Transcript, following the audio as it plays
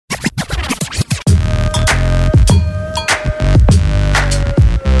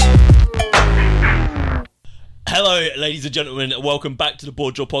Hello, ladies and gentlemen. Welcome back to the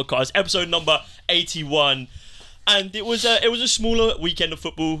Board Draw Podcast, episode number 81. And it was a smaller weekend of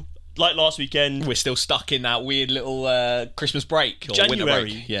football, like last weekend. We're still stuck in that weird little Christmas break or winter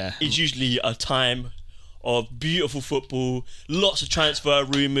January break. Yeah, is usually a time of beautiful football, lots of transfer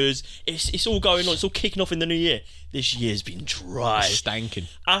rumours. It's all going on. It's all kicking off in the new year. This year's been dry. It's stanking.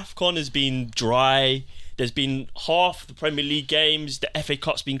 AFCON has been dry. There's been half the Premier League games. The FA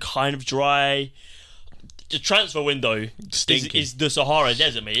Cup's been kind of dry. The transfer window is the Sahara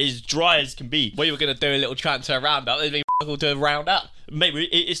Desert, mate. It's dry as can be. We were going to do a little transfer roundup. There's been all to round up.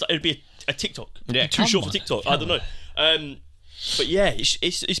 Maybe it'd be a TikTok. Yeah, too short for TikTok. I don't know. But yeah,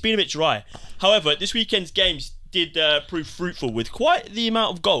 it's been a bit dry. However, this weekend's games did prove fruitful with quite the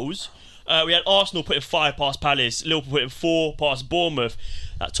amount of goals. We had Arsenal putting 5 past Palace, Liverpool putting 4 past Bournemouth.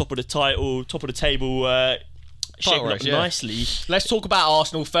 At top of the table, shaping up nicely. Let's talk about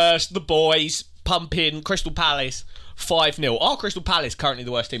Arsenal first. The boys pumping Crystal Palace 5-0. Are Crystal Palace currently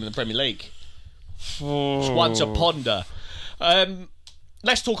the worst team in the Premier League? Just one to ponder.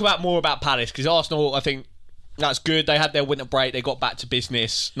 Let's talk more about Palace, because Arsenal, I think that's good. They had their winter break. They got back to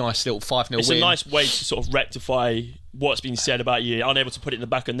business. Nice little 5-0 win. It's a nice way to sort of rectify what's been said about you. Unable to put it in the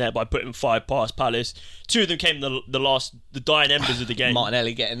back of the net by putting 5 past Palace. 2 of them came in the dying embers of the game.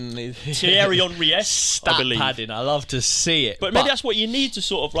 Martinelli getting Thierry Henry-esque, I believe. Padding. I love to see it. But maybe that's what you need to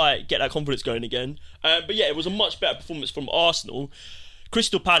sort of like get that confidence going again. But yeah, it was a much better performance from Arsenal.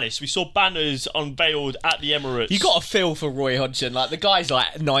 Crystal Palace, we saw banners unveiled at the Emirates. You got a feel for Roy Hodgson. Like, the guy's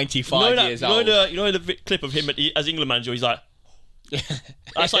like 95 years old. You know the clip of him as England manager? He's like...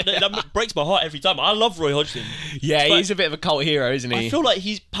 That's like, that breaks my heart every time. I love Roy Hodgson. Yeah, he's a bit of a cult hero, isn't he? I feel like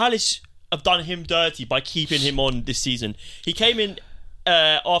Palace have done him dirty by keeping him on this season. He came in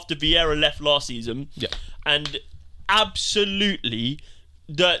after Vieira left last season, and absolutely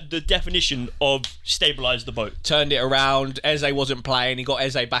the definition of stabilise the boat. Turned it around. Eze wasn't playing. He got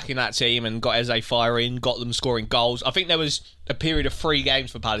Eze back in that team and got Eze firing, got them scoring goals. I think there was a period of 3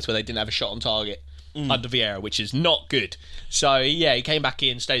 games for Palace where they didn't have a shot on target under Vieira, which is not good. So yeah, he came back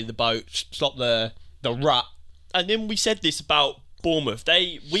in, steadied the boat, stopped the rut. And then we said this about Bournemouth.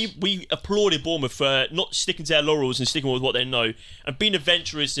 We applauded Bournemouth for not sticking to their laurels and sticking with what they know and being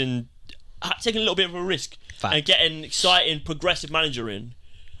adventurous and taking a little bit of a risk and getting an exciting, progressive manager in.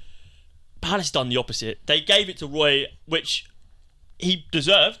 Palace done the opposite. They gave it to Roy, which he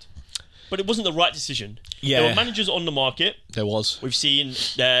deserved, but it wasn't the right decision. Yeah. There were managers on the market. There was. We've seen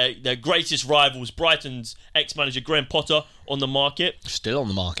their greatest rivals, Brighton's ex-manager Graham Potter, on the market. Still on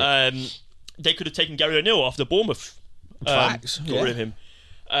the market. They could have taken Gary O'Neill after Bournemouth. Facts. Got rid of him.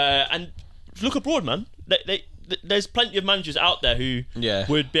 And look abroad, man. There's plenty of managers out there who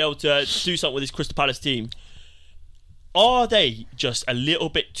would be able to do something with this Crystal Palace team. Are they just a little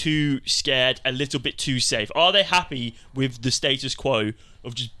bit too scared, a little bit too safe? Are they happy with the status quo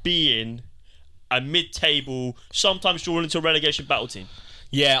of just being a mid-table, sometimes drawn into a relegation battle team?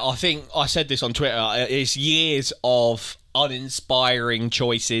 Yeah, I think I said this on Twitter. It's years of uninspiring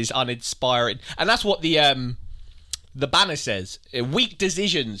choices, uninspiring, and that's what the banner says. Weak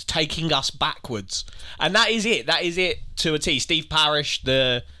decisions taking us backwards, and that is it. That is it to a T. Steve Parish,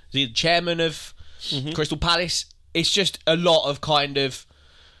 the chairman of Crystal Palace. It's just a lot of kind of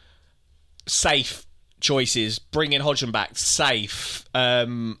safe choices. Bringing Hodgson back, safe. I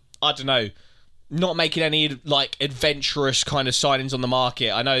don't know. Not making any like adventurous kind of signings on the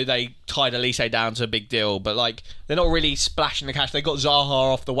market. I know they tied Elise down to a big deal, but like they're not really splashing the cash. They got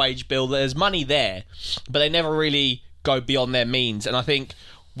Zaha off the wage bill. There's money there, but they never really go beyond their means. And I think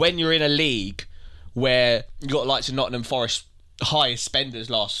when you're in a league where you got likes of Nottingham Forest, highest spenders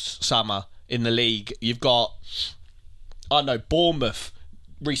last summer in the league, you've got, I don't know, Bournemouth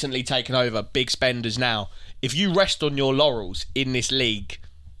recently taken over, big spenders now. If you rest on your laurels in this league,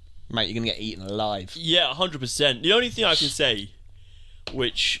 mate, you're going to get eaten alive. Yeah, 100%. The only thing I can say,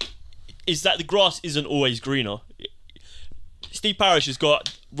 which is that the grass isn't always greener. Steve Parish has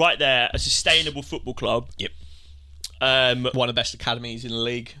got right there a sustainable football club. Yep. One of the best academies in the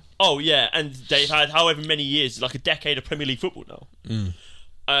league. Oh, yeah, and they've had however many years, like a decade of Premier League football now.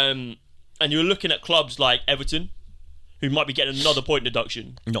 And you're looking at clubs like Everton, who might be getting another point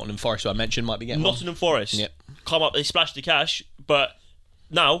deduction. Nottingham Forest, who I mentioned, might be getting Nottingham Forest. Yep. Come up, they splashed the cash, but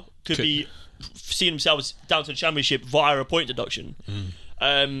now could be seeing themselves down to the Championship via a point deduction.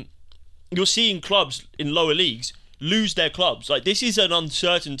 You're seeing clubs in lower leagues lose their clubs. Like, this is an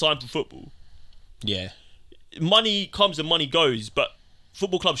uncertain time for football. Yeah. Money comes and money goes, but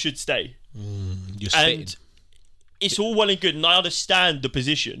football clubs should stay. You're and it's all well and good, and I understand the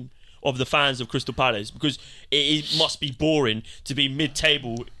position of the fans of Crystal Palace, because it must be boring to be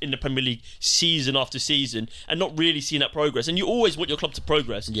mid-table in the Premier League season after season and not really seeing that progress. And you always want your club to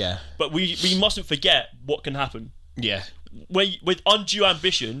progress. Yeah. But we mustn't forget what can happen. Yeah. With undue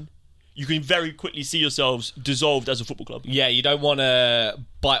ambition, you can very quickly see yourselves dissolved as a football club. Yeah, you don't want to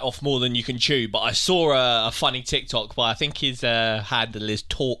bite off more than you can chew. But I saw a funny TikTok by, I think his handle is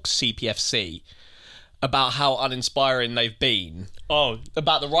Talks CPFC, about how uninspiring they've been. Oh,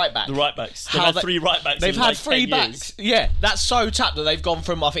 about the right backs. The right backs. They've had 3 right backs. They've in had like 3 backs. Yeah, that's so tapped that they've gone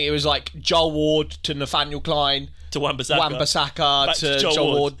from, I think it was like Joel Ward to Nathaniel Klein to Wan-Bissaka to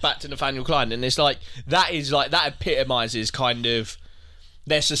Joel Ward back to Nathaniel Klein, and it's like that epitomises kind of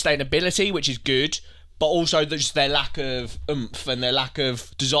their sustainability, which is good, but also just their lack of oomph and their lack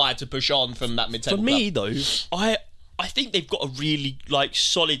of desire to push on from that mid-table. For me, though, I think they've got a really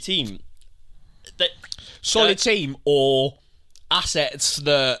solid team. Team or assets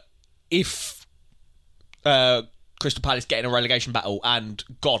that if Crystal Palace get in a relegation battle and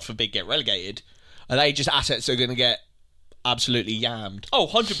God forbid get relegated, are they just assets that are going to get absolutely yammed? Oh,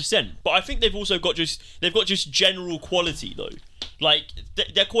 100%. But I think they've also got just general quality though. Like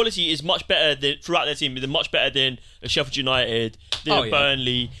their quality is much better throughout their team. They're much better than a Sheffield United, than a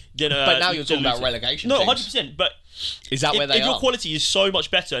Burnley, than but now you're talking about relegation. No, 100%. But is that where they are? If your quality is so much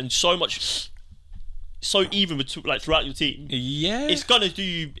better and so even throughout your team, yeah, it's gonna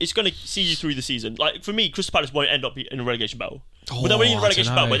see you through the season. Like for me, Crystal Palace won't end up in a relegation battle. But they're in a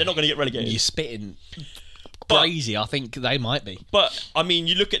relegation battle, but they're not going to get relegated. You're spitting crazy. I think they might be. But I mean,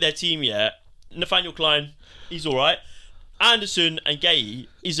 you look at their team. Yeah, Nathaniel Klein, he's all right. Anderson and Gay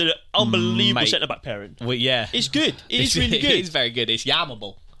is an unbelievable centre back pairing. Well, yeah, it's good. It's really good. It's very good. It's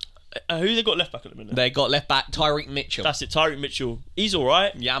yammable. Who they got left back at the minute? They got left back Tyreek Mitchell. That's it, Tyreek Mitchell. He's all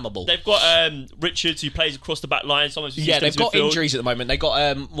right. Yammable. They've got Richards, who plays across the back line. They've got injuries at the moment. They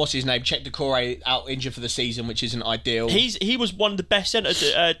got what's his name, Czech Decore, out injured for the season, which isn't ideal. He was one of the best centre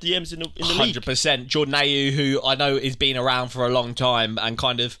DMs in the league. 100%. Jordan Ayew, who I know has been around for a long time and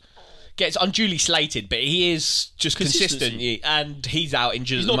kind of gets unduly slated, but he is just consistent, and he's out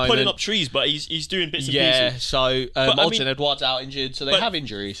injured at the moment. He's not pulling up trees, but he's doing bits and pieces. Yeah, so Alton Edouard's out injured, so they have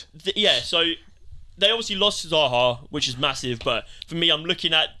injuries. So they obviously lost Zaha, which is massive, but for me, I'm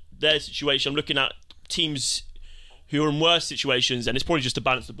looking at their situation, I'm looking at teams who are in worse situations, and it's probably just to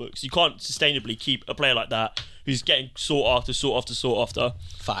balance the books. You can't sustainably keep a player like that who's getting sought after.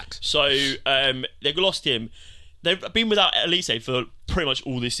 Facts. So they've lost him. They've been without Elise for pretty much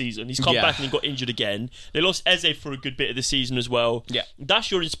all this season. He's come back and he got injured again. They lost Eze for a good bit of the season as well. Yeah,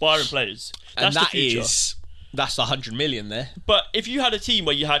 that's your inspiring players. That's the future. That's 100 million there. But if you had a team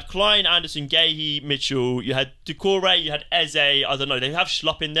where you had Klein, Anderson, Gahey, Mitchell, you had Decore, you had Eze, I don't know, they have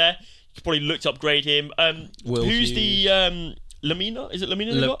Schlupp in there. You could probably look to upgrade him. Who's the Lamina? Is it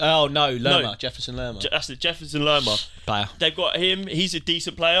Lamina? Lerma. Jefferson Lerma. That's it, Jefferson Lerma. Player. They've got him. He's a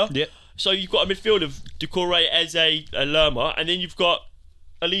decent player. Yep. So you've got a midfield of Decore, Eze, Lerma, and then you've got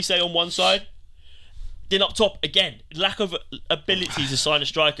Elise on one side. Then up top, again, lack of ability to sign a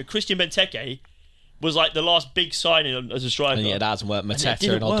striker. Christian Benteke was like the last big signing as a striker. And that hasn't worked.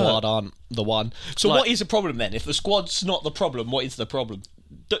 Mateta and Edouard aren't the one. So what is the problem then? If the squad's not the problem, what is the problem?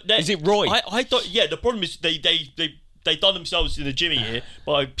 Is it Roy? I thought, the problem is they done themselves in the jimmy here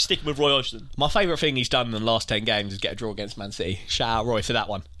by sticking with Roy Hodgson. My favourite thing he's done in the last 10 games is get a draw against Man City. Shout out Roy for that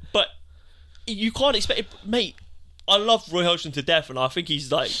one. But you can't expect it, mate. I love Roy Hodgson to death, and I think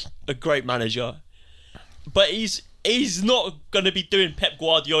he's like a great manager. But he's not going to be doing Pep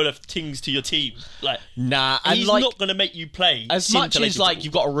Guardiola things to your team. He's not going to make you play. As much as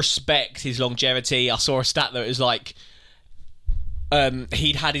you've got to respect his longevity. I saw a stat that was like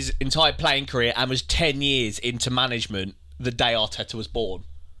he'd had his entire playing career and was 10 years into management the day Arteta was born.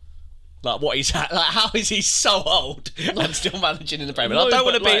 What he's had, how is he so old and still managing in the Premier League? I don't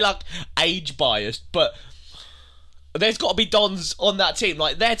want to be age biased, but there's got to be dons on that team.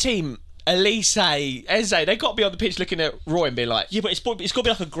 Their team, Elise, Eze, they've got to be on the pitch looking at Roy and be like, yeah, but it's got to be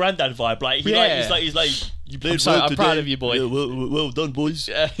like a granddad vibe. He's like, you played well today. I'm proud of you, boy. Yeah, well done, boys.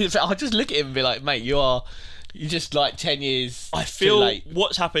 I'll just look at him and be like, mate, you're just 10 years. I feel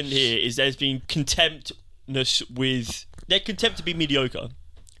what's happened here is there's been contemptness with. They're content to be mediocre.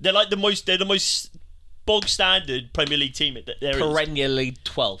 They're the most bog standard Premier League team that there is. Perennially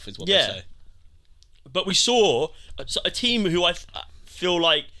 12th is what they say. But we saw a team who I feel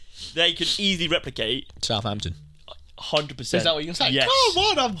like they could easily replicate. Southampton. 100%. Is that what you're saying? Yes. Come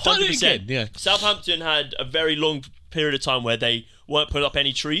on, I've done it again. Yeah. Southampton had a very long period of time where they weren't putting up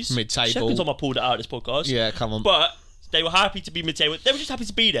any trees. Mid-table. Second time I pulled it out of this podcast. Yeah, come on. But they were happy to be mid-table. They were just happy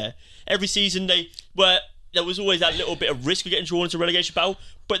to be there. Every season they were there was always that little bit of risk of getting drawn into a relegation battle,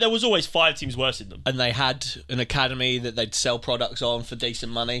 but there was always 5 teams worse than them. And they had an academy that they'd sell products on for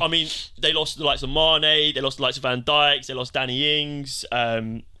decent money. I mean, they lost the likes of Mane, they lost the likes of Van Dijk, they lost Danny Ings.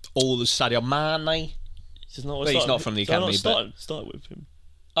 All the Sadio Mane. He's not from the academy, but... Start with him.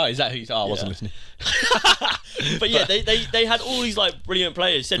 Oh, is that who? I wasn't listening. But yeah, they had all these like brilliant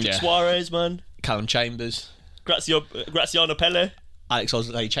players. Cedric Suarez, man. Callum Chambers. Graziano Pelle. Alex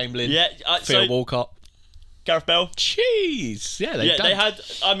Oxlade-Chamberlain. Yeah. Theo Walcott. Gareth Bale. Jeez. Yeah, they had...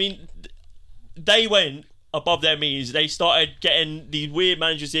 I mean, they went above their means. They started getting these weird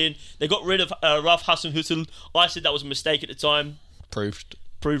managers in. They got rid of Ralph Hasenhüttl. I said that was a mistake at the time. Proved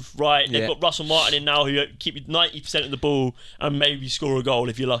Right. They've got Russell Martin in now, who keep 90% of the ball and maybe score a goal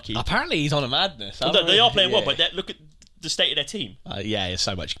if you're lucky. Apparently he's on a madness. They are playing well, but look at the state of their team. It's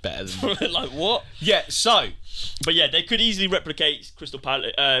so much better than like what? Yeah. So, but yeah, they could easily replicate Crystal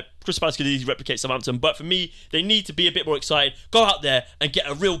Palace. Crystal Palace could easily replicate Southampton, but for me, they need to be a bit more excited. Go out there and get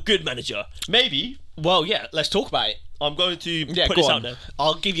a real good manager. Maybe. Well, yeah. Let's talk about it. I'm going to put this out there.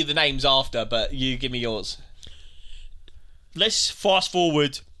 I'll give you the names after, but you give me yours. Let's fast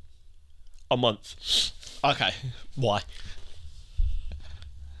forward a month. Okay. Why?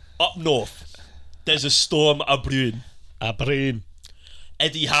 Up north, there's a storm brewing.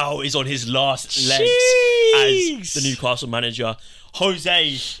 Eddie Howe is on his last legs as the Newcastle manager.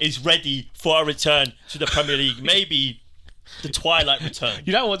 Jose is ready for a return to the Premier League. Maybe the twilight return.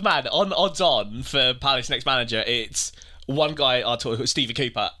 You know what's mad? On odds on for Palace next manager, it's one guy I talked, Stevie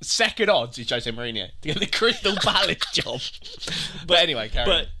Cooper. Second odds is Jose Mourinho to get the Crystal Palace job. But anyway,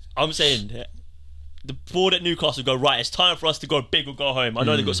 carry on. I'm saying the board at Newcastle go, right, it's time for us to go big or go home. I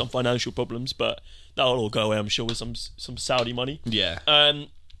know they've got some financial problems, but that'll all go away, I'm sure, with some Saudi money. Yeah. And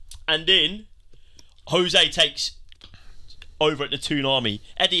then Jose takes over at the Toon Army.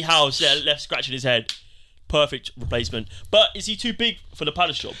 Eddie Howe's there left scratching his head. Perfect replacement. But is he too big for the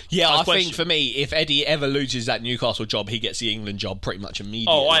Palace job? Yeah, I think for me, if Eddie ever loses that Newcastle job, he gets the England job pretty much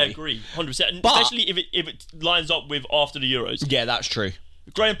immediately. Oh, I agree, 100%. But, especially if it lines up with after the Euros. Yeah, that's true.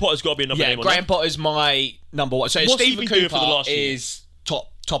 Graham Potter's got to be another name on Graham Potter's my number one. So what's Stephen he been doing Cooper for the last year? is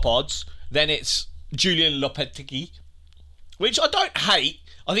top odds. Then it's Julian Lopetegui, which I don't hate.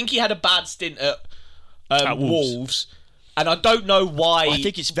 I think he had a bad stint at Wolves. And I don't know why. I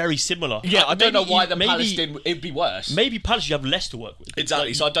think it's very similar. Yeah, I don't know why the Palace it'd be worse. Maybe Palace you have less to work with.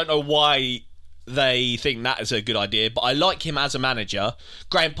 Exactly. So I don't know why they think that is a good idea. But I like him as a manager.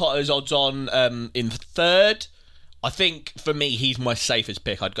 Graham Potter's odds on in third. I think for me he's my safest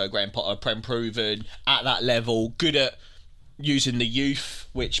pick. I'd go Graham Potter, proven at that level, good at using the youth,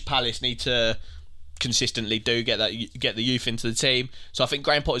 which Palace need to consistently do. Get the youth into the team. So I think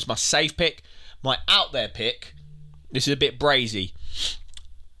Graham Potter's my safe pick. My out there pick. This is a bit brazy.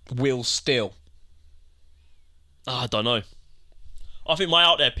 Will Still. I don't know. I think my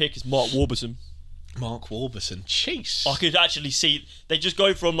out there pick is Mark Warburton. Jeez. I could actually see they just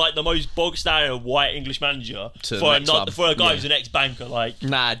go from like the most bog standard white English manager for a guy who's an ex-banker. Like,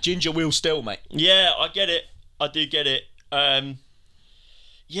 nah, Ginger Will Still, mate. Yeah, I get it. I do get it.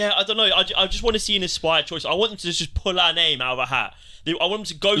 Yeah, I don't know. I just want to see an inspired choice. I want them to just pull our name out of a hat. I want them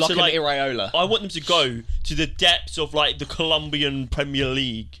to go like to like Iraola. I want them to go to the depths of like the Colombian Premier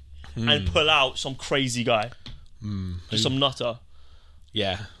League and pull out some crazy guy, just some nutter.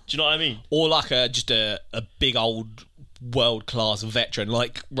 Yeah, do you know what I mean? Or like just a big old world class veteran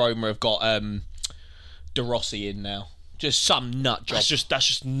like Roma have got De Rossi in now. Just some nut job. That's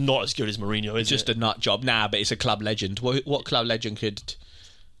just not as good as Mourinho, is it? Just a nut job. Nah, but it's a club legend. What club legend could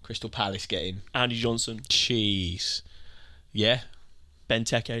Crystal Palace get in? Andy Johnson. Jeez. Yeah.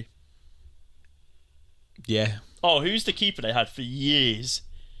 Benteke. Yeah. Oh, who's the keeper they had for years?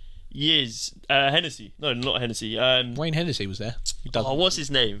 Hennessy. No, not Hennessy. Wayne Hennessy was there. What's his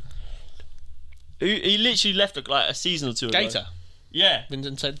name? He literally left like a season or two ago. Gator. Yeah.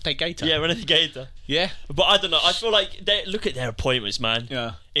 Vincent Gator. Yeah, Renate Gator. Yeah. But I don't know. I feel like look at their appointments, man.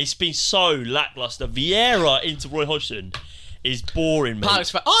 Yeah. It's been so lackluster. Vieira into Roy Hodgson is boring,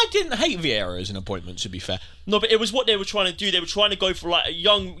 mate. I didn't hate Vieira as an appointment, to be fair. No, but it was what they were trying to do. They were trying to go for like a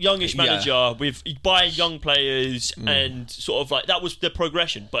youngish manager with buying young players and sort of like that was the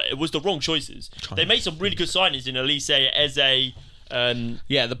progression, but it was the wrong choices. They made some really good signings in Elise, Eze.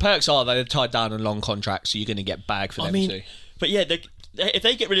 Yeah, the perks are they're tied down on long contracts, so you're going to get bag for them too. But yeah, if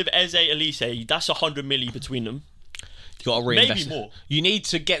they get rid of Eze, Elise, that's 100 million between them. You got to reinvest. Maybe more. You need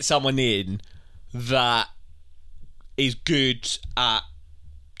to get someone in that is good at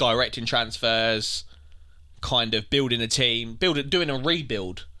directing transfers, kind of building a team, doing a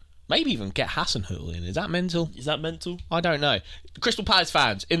rebuild, Maybe even get Hasenhüttl in. Is that mental? I don't know. Crystal Palace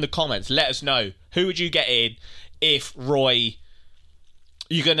fans, in the comments, let us know. Who would you get in if Roy...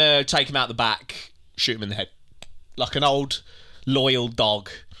 You're going to take him out the back, shoot him in the head. Like an old, loyal dog.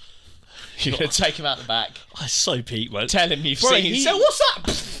 You're going to take him out the back. That's so peak, man. Tell him you've seen him. So what's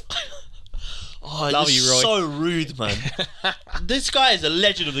that? Oh, love you, Roy. So rude, man. This guy is a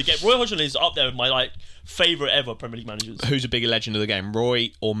legend of the game. Roy Hodgson is up there with my favourite ever Premier League managers. Who's a bigger legend of the game,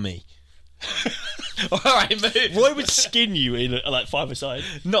 Roy or me? All right, move. Roy would skin you in five-a-side.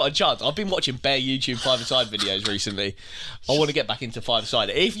 Not a chance. I've been watching bare YouTube five-a-side videos recently. I want to get back into five-a-side.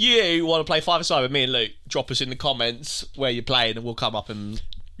 If you want to play five-a-side with me and Luke, drop us in the comments where you're playing and we'll come up and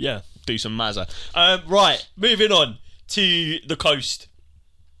do some mazza. Right, moving on to the coast.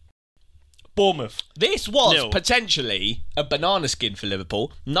 Bournemouth. This was potentially a banana skin for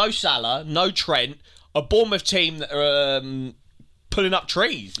Liverpool. No Salah, no Trent. A Bournemouth team that are pulling up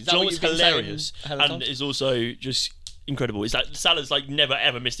trees. Is that what's hilarious? And is also just incredible. Is that Salah's never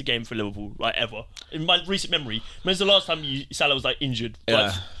ever missed a game for Liverpool, ever. In my recent memory, when's the last time Salah was injured?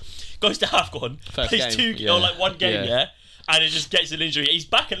 Yeah. Goes to AFCON, plays one game, and it just gets an injury. He's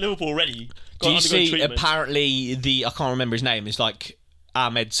back at Liverpool already. Do you see? Apparently, I can't remember his name. It's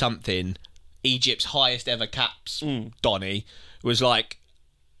Ahmed something. Egypt's highest ever caps, Donny, was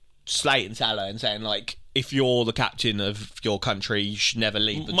slating Salah and saying if you're the captain of your country, you should never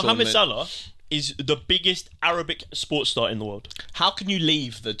leave the Mohamed tournament. Salah is the biggest Arabic sports star in the world. How can you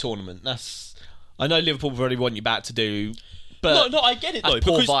leave the tournament? I know Liverpool really want you back to do, but no, I get it though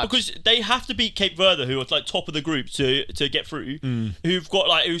because they have to beat Cape Verde, who are top of the group to get through. Who've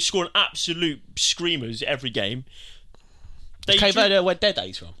got who score an absolute screamers every game. Cape Verde, where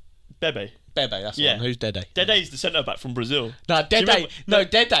Dede's from? Bebe, that's the one. Who's Dede? Dede's the centre back from Brazil. No,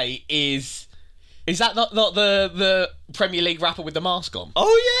 Dede is. Is that not the Premier League rapper with the mask on?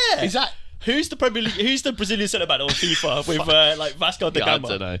 Oh yeah. Is that who's the Premier League? Who's the Brazilian centre back on FIFA with Vasco da Gama? I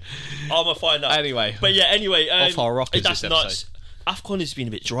don't know. I'm gonna find out. Anyway, off our rockers that's this nuts. AFCON has been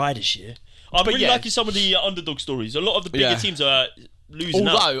a bit dry this year. I'm really liking some of the underdog stories. A lot of the bigger teams are losing.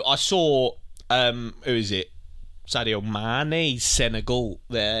 Although I saw who is it? Sadio Mane, Senegal.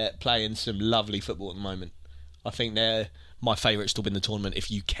 They're playing some lovely football at the moment. I think they're my favourites to win the tournament if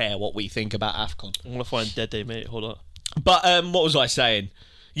you care what we think about AFCON. I'm going to find Dede, mate. Hold on. But what was I saying?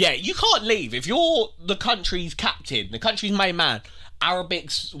 Yeah, you can't leave. If you're the country's captain, the country's main man,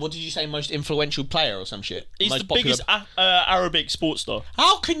 Arabic's, what did you say, most influential player or some shit? He's the biggest Arabic sports star.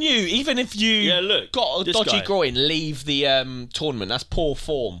 How can you, even if you got a dodgy groin, leave the tournament? That's poor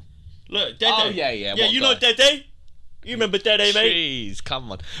form. Look, Dede. Oh, yeah. Yeah, you know Dede? You remember Dede, mate? Jeez,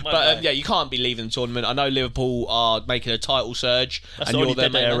 come on. But you can't be leaving the tournament. I know Liverpool are making a title surge. That's and the only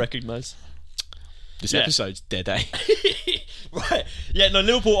Dede I recognise. This episode's Dede. Right. Yeah, no,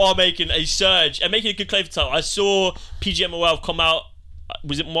 Liverpool are making a surge and making a good claim for title. I saw PGMOL come out.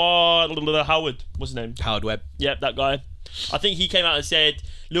 Was it Howard? What's his name? Howard Webb. Yep, that guy. I think he came out and said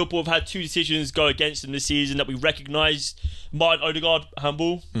Liverpool have had 2 decisions go against them this season that we recognise. Martin Odegaard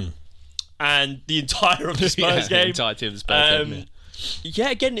handball. And the entire of the Spurs game. The entire team of the Spurs game.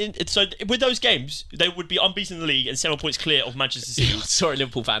 Yeah, again, so with those games, they would be unbeaten in the league and 7 points clear of Manchester City. Sorry,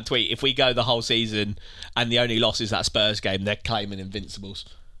 Liverpool fan tweet. If we go the whole season and the only loss is that Spurs game, they're claiming invincibles.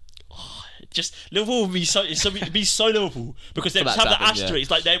 Just Liverpool would be so Liverpool because they just have the asterisk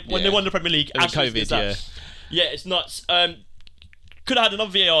when they won the Premier League. COVID, yeah, it's nuts. Could have had another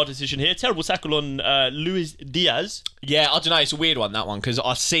VAR decision here. Terrible tackle on Luis Diaz. Yeah, I don't know. It's a weird one, that one, because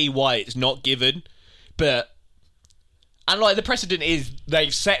I see why it's not given. And the precedent is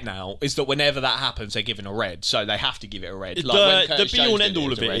they've set now is that whenever that happens, they're given a red. So they have to give it a red. The be-all and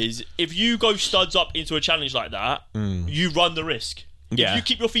end-all of it is if you go studs up into a challenge like that, you run the risk. Yeah. If you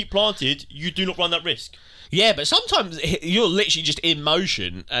keep your feet planted, you do not run that risk. Yeah, but sometimes you're literally just in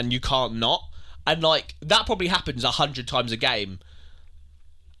motion and you can't not. And that probably happens 100 times a game.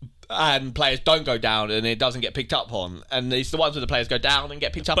 And players don't go down and it doesn't get picked up on. And it's the ones where the players go down and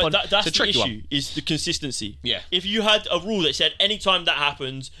get picked up on. But that's the issue, one. Is the consistency. Yeah. If you had a rule that said anytime that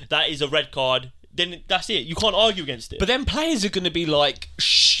happens, that is a red card, then that's it. You can't argue against it. But then players are going to be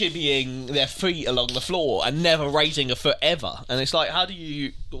shimmying their feet along the floor and never raising a foot ever. And it's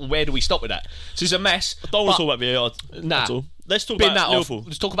where do we stop with that? So it's a mess. I don't want to talk about VAR. Nah. Let's talk about Liverpool.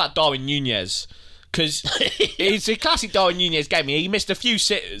 Let's talk about Darwin Nunez. Because it's a classic Darwin Nunez game. He missed a few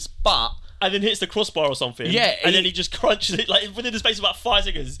sitters, but... And then hits the crossbar or something. Yeah. And then he just crunches it, within the space of about 5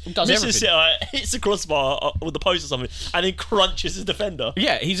 seconds. Does everything. Sitter, hits the crossbar with the post or something, and then crunches his defender.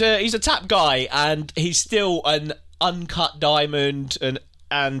 Yeah, he's a tap guy, and he's still an uncut diamond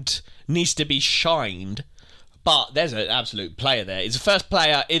and needs to be shined. But there's an absolute player there. He's the first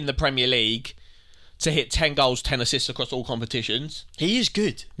player in the Premier League to hit 10 goals, 10 assists across all competitions. He is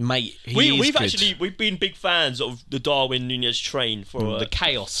good. Mate, we've been big fans of the Darwin Núñez train for... the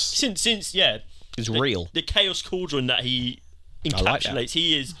chaos. Since It's real. The chaos cauldron that he encapsulates. Like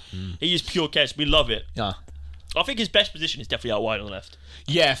he is pure chaos. We love it. Yeah. I think his best position is definitely out wide on the left.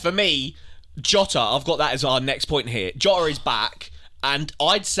 Yeah, for me, Jota, I've got that as our next point here. Jota is back, and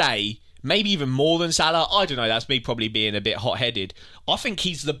I'd say maybe even more than Salah. I don't know, that's me probably being a bit hot-headed. I think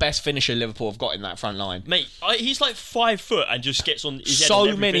he's the best finisher Liverpool have got in that front line. Mate, he's like 5 foot and just gets on his head.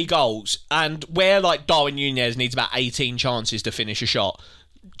 So many goals, and where like Darwin Núñez needs about 18 chances to finish a shot,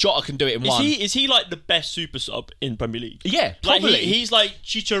 Jota can do it in one. Is he like the best super sub in Premier League? Yeah, probably. Like he's like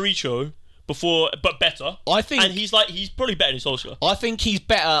Chicharito before, but better. I think, and he's probably better than Solskjaer. I think he's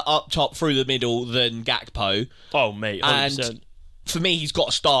better up top through the middle than Gakpo. Oh mate, 100%. And for me, he's got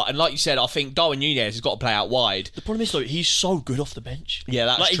to start. And like you said, I think Darwin Núñez has got to play out wide. The problem is though, he's so good off the bench. Yeah,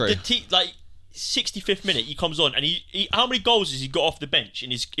 that's true. 65th minute, he comes on, and he how many goals has he got off the bench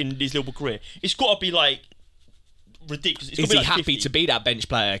in his Liverpool career? It's got to be like ridiculous. It's is he like happy 50. to be that bench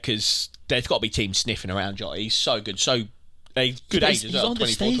player? Because there's got to be teams sniffing around Jota. He's so good, so good age as well.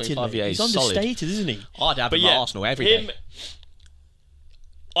 24, 25 years. He's understated, isn't he? I'd have him at Arsenal every day.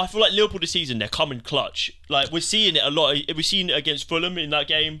 I feel like Liverpool this season, they're coming clutch. Like, we're seeing it a lot. We've seen it against Fulham in that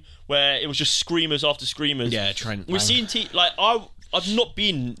game where it was just screamers after screamers. Yeah, Trent. We're seeing I've not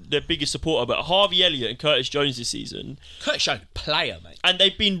been the biggest supporter, but Harvey Elliott and Curtis Jones this season. Curtis Jones, player, mate. And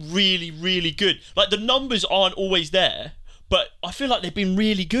they've been really, really good. Like, the numbers aren't always there, but I feel like they've been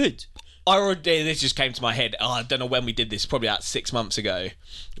really good. This just came to my head. I don't know when we did this, probably about 6 months ago,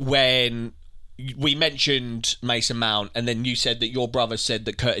 when we mentioned Mason Mount, and then you said that your brother said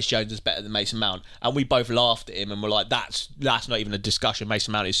that Curtis Jones is better than Mason Mount, and we both laughed at him and were like, that's not even a discussion.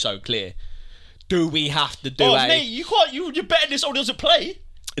 Mason Mount is so clear. Do we have to do mate, you can't. You're betting this all doesn't play.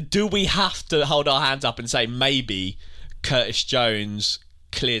 Do we have to hold our hands up and say maybe Curtis Jones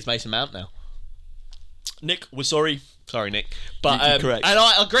clears Mason Mount now? Nick, we're sorry. Sorry, Nick. But correct. And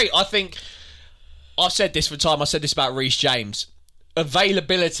I agree. I think I've said this for time. I said this about Reece James.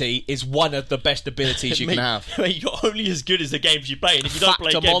 Availability is one of the best abilities you can have. Mate, you're only as good as the games you play, and if you don't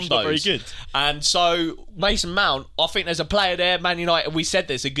play games, you're not very good. And so Mason Mount, I think there's a player there. Man United, we said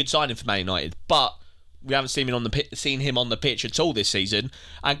there's a good signing for Man United, but we haven't seen him on the pitch at all this season.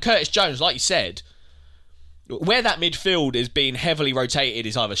 And Curtis Jones, like you said, where that midfield is being heavily rotated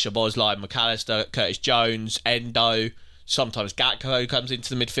is either Szoboszlai, McAllister, Curtis Jones, Endo. Sometimes Gakpo comes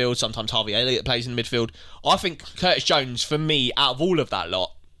into the midfield. Sometimes Harvey Elliott plays in the midfield. I think Curtis Jones, for me, out of all of that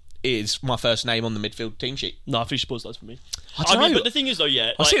lot, is my first name on the midfield team sheet. No, I think Szoboszlai's for me. I mean, but the thing is, though,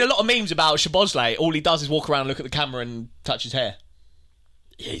 yeah, I've seen a lot of memes about Szoboszlai. All he does is walk around, look at the camera, and touch his hair.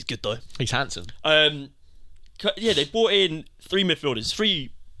 Yeah, he's good though. He's handsome. They brought in 3 midfielders,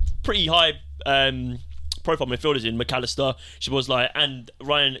 3 pretty high profile midfielders in McAllister, Szoboszlai, and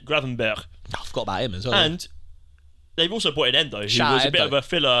Ryan Gravenberch. I forgot about him as well. And they've also brought in Endo, who was a bit of a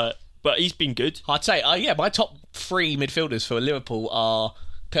filler, but he's been good. I'd say, my top 3 midfielders for Liverpool are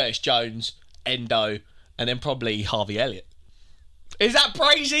Curtis Jones, Endo, and then probably Harvey Elliott. Is that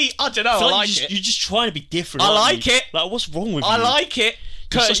crazy? I don't know. I like it. You're just trying to be different. I like it. Like, what's wrong with you? I like it.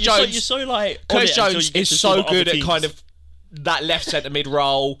 Curtis Jones. You're so like. Curtis Jones is so good at kind of that left centre mid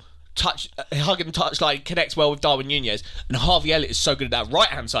role. Hug and touch, like, connects well with Darwin Núñez. And Harvey Elliott is so good at that right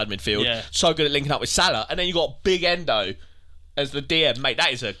hand side midfield. Yeah. So good at linking up with Salah. And then you got Big Endo as the DM. Mate,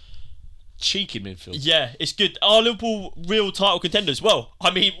 that is a cheeky midfield. Yeah, it's good. Are Liverpool real title contenders? Well,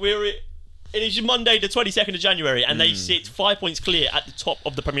 I mean, it is Monday the 22nd of January, and they sit 5 points clear at the top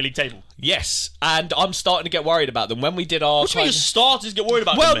of the Premier League table. Yes, and I'm starting to get worried about them. When we did our... What do you mean you're starting to get worried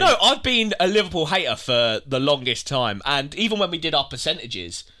about them, mate? No, I've been a Liverpool hater for the longest time, and even when we did our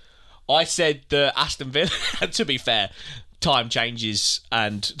percentages, I said that Aston Villa, to be fair, time changes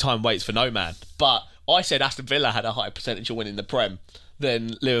and time waits for no man, but I said Aston Villa had a higher percentage of winning the Prem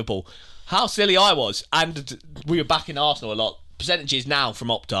than Liverpool. How silly I was, and we were backing Arsenal a lot. Percentages now from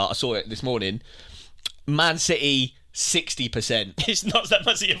Opta, I saw it this morning. Man City 60%. It's nuts that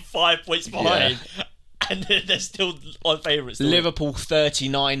Man City are 5 points behind, and they're still on favourites. Liverpool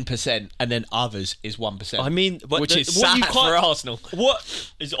 39%, and then others is 1%. I mean, which is sad for Arsenal.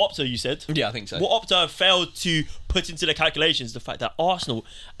 What is it, Opta? You said? Yeah, I think so. What Opta failed to put into the calculations the fact that Arsenal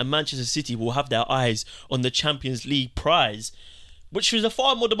and Manchester City will have their eyes on the Champions League prize, which was a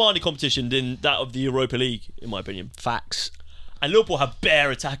far more demanding competition than that of the Europa League, in my opinion. Facts. and Liverpool have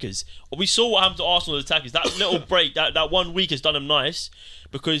bare attackers. We saw what happened to Arsenal attackers. That little break, that 1 week has done them nice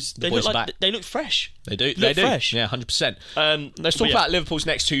because they look fresh. They do. Fresh. Yeah, 100%. Let's talk about Liverpool's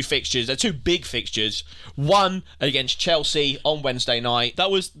next 2 fixtures. They're 2 big fixtures. One against Chelsea on Wednesday night.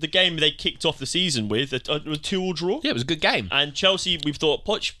 That was the game they kicked off the season with, a 2-2 draw. Yeah, it was a good game. And Chelsea, we thought,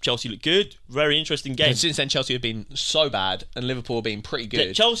 Chelsea looked good. Very interesting game. And since then, Chelsea have been so bad, and Liverpool have been pretty good.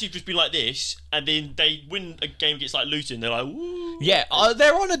 Yeah, Chelsea have just been like this, and then they win a game against like Luton. They're like, woo. Yeah,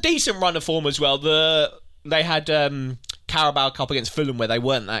 they're on a decent run of form as well. They had Carabao Cup against Fulham where they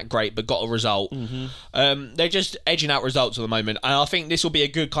weren't that great but got a result. Mm-hmm. They're just edging out results at the moment, and I think this will be a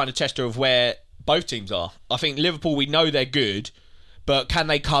good kind of tester of where both teams are. I think Liverpool, we know they're good, but can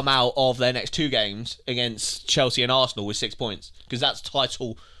they come out of their next 2 games against Chelsea and Arsenal with 6 points? Because that's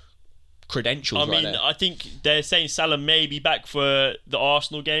title credentials. I mean, I think they're saying Salah may be back for the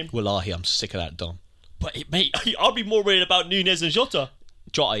Arsenal game. Wallahi, I'm sick of that, Dom. But mate, I'll be more worried about Nunez and Jota.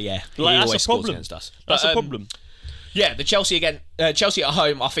 Yeah, that's a problem against us. That's a problem. Yeah, the Chelsea at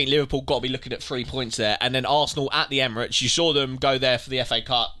home. I think Liverpool got to be looking at 3 points there, and then Arsenal at the Emirates. You saw them go there for the FA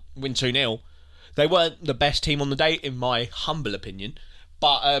Cup, win 2-0. They weren't the best team on the day, in my humble opinion,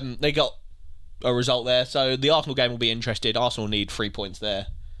 but they got a result there. So the Arsenal game will be interesting. Arsenal need 3 points there.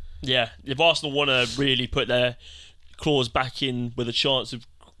 Yeah, if Arsenal want to really put their claws back in with a chance of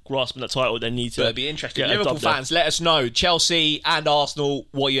grasping that title, they need to. It'll be interesting. Liverpool fans, let us know. Chelsea and Arsenal,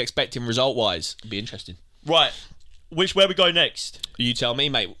 what are you expecting result-wise? It'll be interesting. Right. Where we go next? You tell me,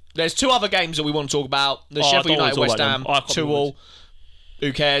 mate. There's 2 other games that we want to talk about. The Sheffield United West Ham 2-2.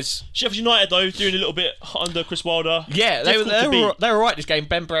 Who cares? Sheffield United, though, doing a little bit under Chris Wilder. Yeah, they were right this game.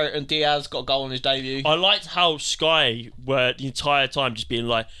 Ben Brereton Diaz got a goal on his debut. I liked how Sky were the entire time just being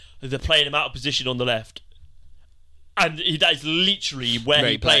like, they're playing him out of position on the left. And that is literally where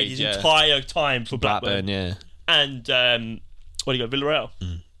he played his entire time for Blackburn. Yeah. And, what do you got, Villarreal?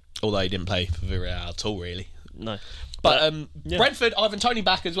 Although he didn't play for Villarreal at all, really. No. But Brentford, Ivan Toney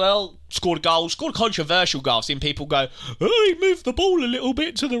back as well, scored a goal, scored a controversial goal. I've seen people go, oh, he moved the ball a little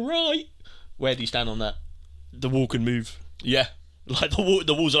bit to the right. Where do you stand on that? The wall can move. Yeah. Like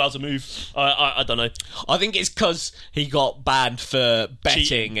the wall's allowed to move. I don't know. I think it's because he got banned for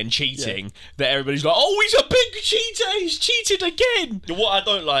betting and cheating that everybody's like, oh, he's a big cheater. He's cheated again. What I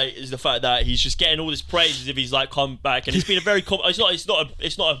don't like is the fact that he's just getting all this praise as if he's like come back, and it's been a very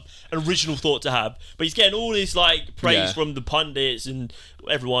it's not an original thought to have, but he's getting all this like praise from the pundits and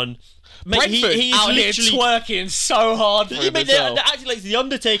everyone. Mate, he is out here twerking so hard for him. They're acting like the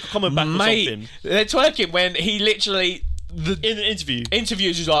Undertaker coming back or something. They're twerking when he literally. In an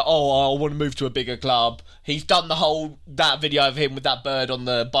interviews he's like, oh, I want to move to a bigger club. He's done that video of him with that bird on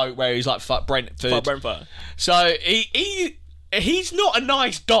the boat where he's like, fuck Brentford. So he's not a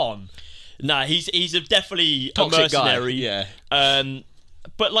nice Don. Nah, he's definitely toxic a mercenary. Guy. Yeah.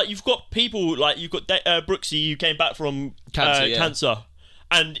 But like you've got people like you've got Brooksy who came back from cancer,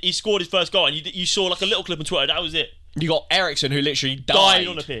 and he scored his first goal, and you saw like a little clip on Twitter. That was it. You got Ericsson, who literally died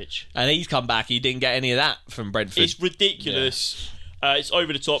on the pitch, and he's come back. He didn't get any of that from Brentford. It's ridiculous. Yeah. It's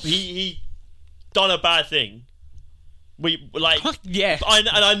over the top. He done a bad thing.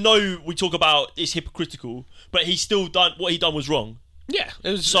 I know we talk about it's hypocritical, but he's still done what he done was wrong. Yeah,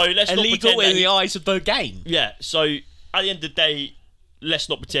 it was so let's illegal not pretend in the eyes of the game. Yeah, so at the end of the day, let's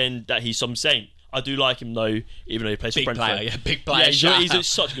not pretend that he's some saint. I do like him though, even though he plays for Brentford. Big player. Yeah, he's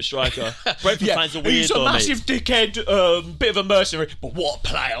such a good striker. Brentford fans are weird. He's a massive dickhead, bit of a mercenary, but what a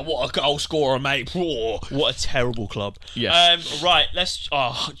player, what a goal scorer, mate. Whoa. What a terrible club. Yeah. Right, let's. Do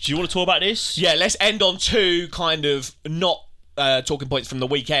you want to talk about this? Yeah, let's end on 2 kind of not talking points from the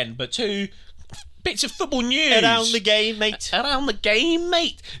weekend, but 2 bits of football news. Around the game,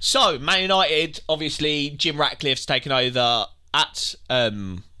 mate. So, Man United, obviously, Jim Ratcliffe's taken over at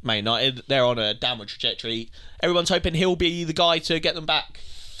Man United. They're on a downward trajectory. Everyone's hoping he'll be the guy to get them back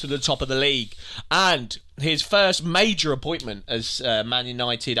to the top of the league. And his first major appointment as Man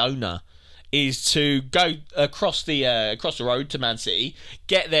United owner is to go across the road to Man City,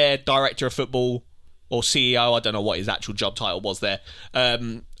 get their director of football or CEO, I don't know what his actual job title was there,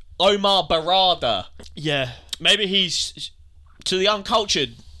 Omar Barada. Yeah, maybe he's to the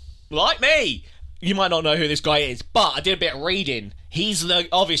uncultured like me. You might not know who this guy is, but I did a bit of reading. He's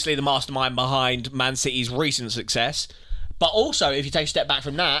obviously the mastermind behind Man City's recent success. But also, if you take a step back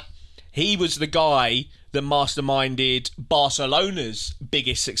from that, he was the guy that masterminded Barcelona's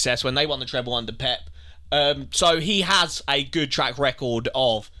biggest success when they won the treble under Pep. So he has a good track record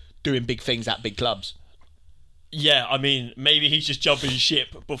of doing big things at big clubs. Yeah, I mean, maybe he's just jumping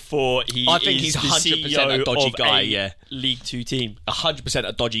ship before I think he's 100% a dodgy guy, League 2 team. 100%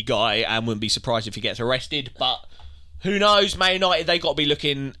 a dodgy guy, and wouldn't be surprised if he gets arrested, but Who knows? Man United, they got to be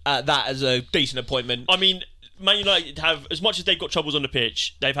looking at that as a decent appointment. I mean, Man United have, as much as they've got troubles on the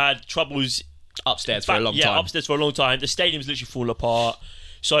pitch, they've had troubles upstairs for a long time. Yeah, upstairs for a long time. The stadium's literally fallen apart.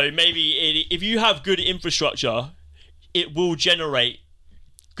 So maybe if you have good infrastructure, it will generate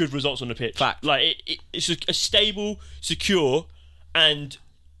good results on the pitch. Fact. Like it's a stable, secure, and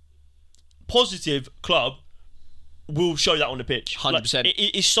positive club will show that on the pitch. 100%. Like,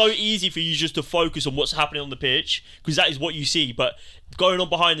 it's so easy for you just to focus on what's happening on the pitch because that is what you see. But going on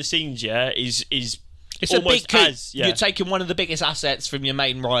behind the scenes, is it's almost a big coup. Yeah. You're taking one of the biggest assets from your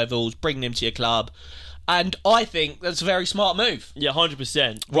main rivals, bringing him to your club, and I think that's a very smart move. Yeah,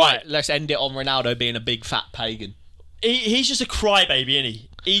 100%. Right, let's end it on Ronaldo being a big fat pagan. He's just a crybaby, isn't he?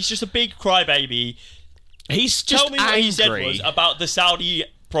 He's just a big crybaby. He's just Tell me what he said was about the Saudi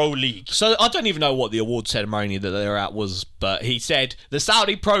Pro League. So I don't even know what the award ceremony that they were at was, but he said the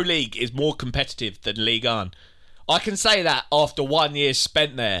Saudi Pro League is more competitive than Ligue 1. I can say that after 1 year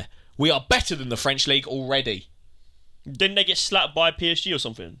spent there, we are better than the French League already. Didn't they get slapped by PSG or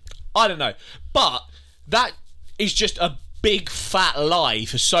something? I don't know. But that is just a big fat lie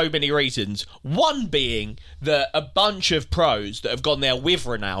for so many reasons. One being that a bunch of pros that have gone there with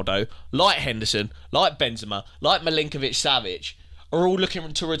Ronaldo, like Henderson, like Benzema, like Milinkovic-Savic, are all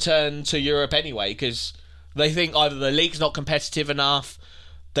looking to return to Europe anyway because they think either the league's not competitive enough,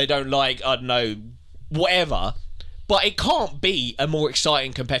 they don't like, I don't know, whatever. But it can't be a more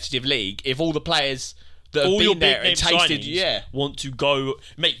exciting competitive league if all the players that have been there and tasted, want to go.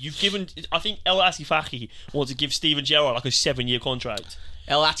 Mate, you've given. I think El Atifaki wants to give Steven Gerrard like a 7-year contract.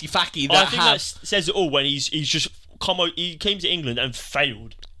 El Atifaki, that says it all. When he's just he came to England and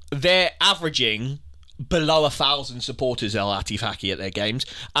failed. They're averaging below 1,000 supporters, El Atifaki, at their games,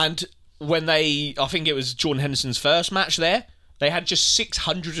 and when I think it was Jordan Henderson's first match there, they had just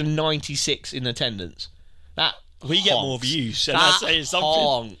 696 in attendance. That. We get more views, and that's saying something.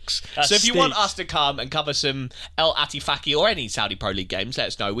 Honks. So if you want us to come and cover some El Atifaki or any Saudi Pro League games, let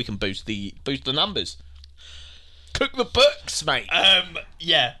us know. We can boost the numbers. Cook the books, mate.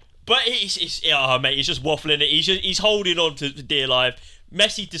 Yeah, but mate, he's just waffling it. He's holding on to dear life.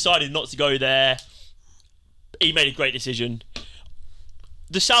 Messi decided not to go there. He made a great decision.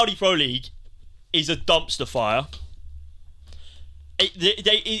 The Saudi Pro League is a dumpster fire.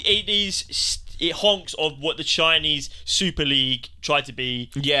 It honks of what the Chinese Super League tried to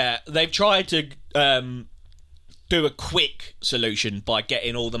be. Yeah, they've tried to do a quick solution by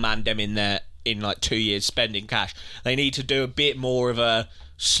getting all the mandem in there in like 2 years spending cash. They need to do a bit more of a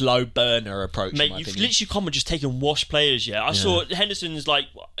slow burner approach. Mate, you've literally come and just taken wash players, I saw Henderson's like,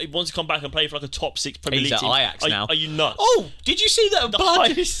 he wants to come back and play for like a top 6 Premier League team. He's at Ajax now. Are you nuts? Oh, did you see that? The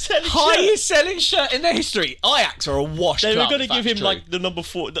highest selling shirt in their history. Ajax are a wash club. They were going to give him like the number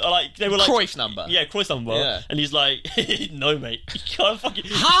 4, like they were like Cruyff number. Yeah, Cruyff number. Yeah. And he's like, no, mate, you can't fucking.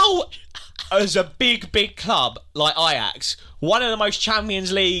 How, as a big club like Ajax, one of the most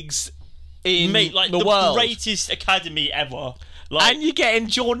Champions Leagues in the world, greatest academy ever. And you're getting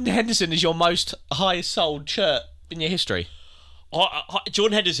Jordan Henderson as your most highest sold shirt in your history.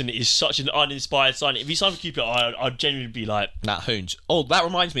 Jordan Henderson is such an uninspired signing. If he signed for QPR, I'd genuinely be like... That hoons. Oh, that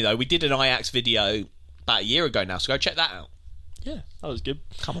reminds me though, we did an Ajax video about a year ago now, so go check that out. Yeah, that was good.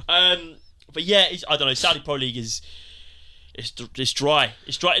 Come on. But yeah, I don't know, Saudi Pro League is... It's dry.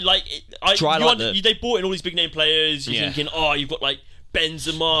 It's dry. Like... They bought in all these big name players. You're thinking, you've got like...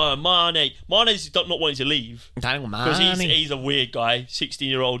 Benzema, Mane. Mane's not wanting to leave because he's a weird guy,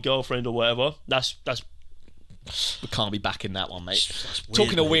 16-year-old girlfriend or whatever. That's we can't be backing that one, mate. Weird,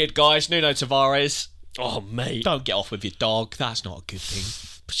 Talking of weird guys, Nuno Tavares. Oh, mate, don't get off with your dog. That's not a good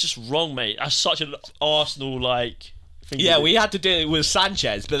thing. It's just wrong, mate. That's such an Arsenal like thing. Yeah, we had to do it with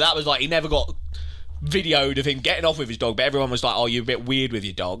Sanchez, but that was like he never got videoed of him getting off with his dog. But everyone was like, "Oh, you're a bit weird with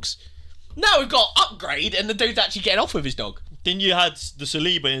your dogs." Now we've got upgrade, and the dude's actually getting off with his dog. Then you had the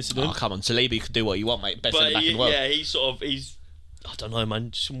Saliba incident. Oh, come on. Saliba could do what you want, mate. Best centre back in the world. Yeah, he's... I don't know,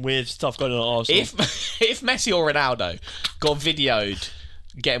 man. Some weird stuff going on at Arsenal. If Messi or Ronaldo got videoed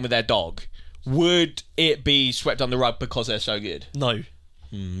getting with their dog, would it be swept under the rug because they're so good? No.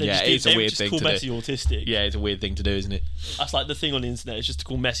 It's a weird thing to do. Messi autistic. Yeah, it's a weird thing to do, isn't it? That's like the thing on the internet. It's just to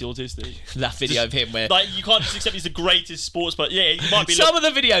call Messi autistic. That video of him where you can't just accept he's the greatest sports, but he might be. Some of the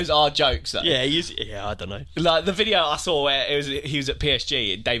videos are jokes, though. Yeah, he is. Yeah, I don't know. Like the video I saw where he was at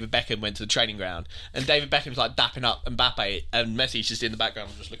PSG and David Beckham went to the training ground and David Beckham's like dapping up Mbappe and Messi's just in the background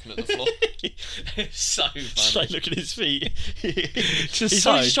just looking at the floor. It's so funny. Just like looking at his feet. He's just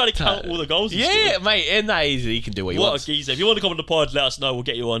trying to count all the goals. Yeah, mate. In that easy, he can do what he wants. What a geezer! If you want to come on the pod, let us know. we'll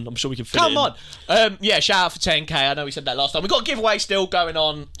get you on. I'm sure we can fit Come it in. on. Shout out for 10k. I know we said that last time. We've got a giveaway still going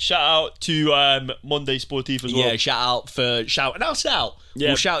on. Shout out to Monday Sportif as well. Yeah, shout out for shouting us out. Yeah.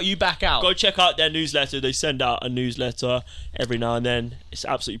 We'll shout you back out. Go check out their newsletter. They send out a newsletter every now and then. It's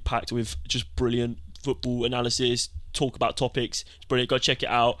absolutely packed with just brilliant football analysis, talk about topics. It's brilliant. Go check it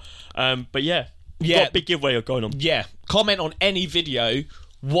out. But yeah, got a big giveaway going on. Yeah. Comment on any video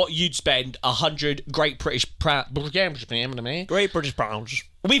what you'd spend 100 Great British Pounds. Great British Pounds.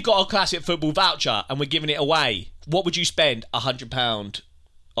 We've got a classic football voucher and we're giving it away. What would you spend £100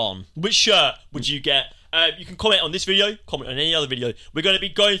 on? Which shirt would you get? You can comment on this video, comment on any other video. We're going to be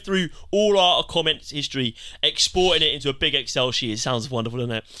going through all our comments history, exporting it into a big Excel sheet. It sounds wonderful,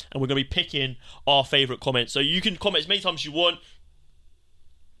 doesn't it? And we're going to be picking our favourite comments. So you can comment as many times as you want.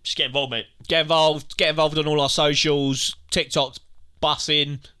 Just get involved, mate. Get involved on all our socials. TikTok's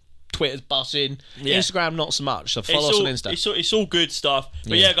bussing, Twitter's bussing, Instagram not so much. So follow us on Insta. It's all good stuff.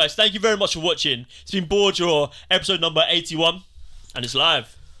 But yeah, guys, thank you very much for watching. It's been Board Draw, episode number 81, and it's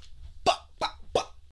live.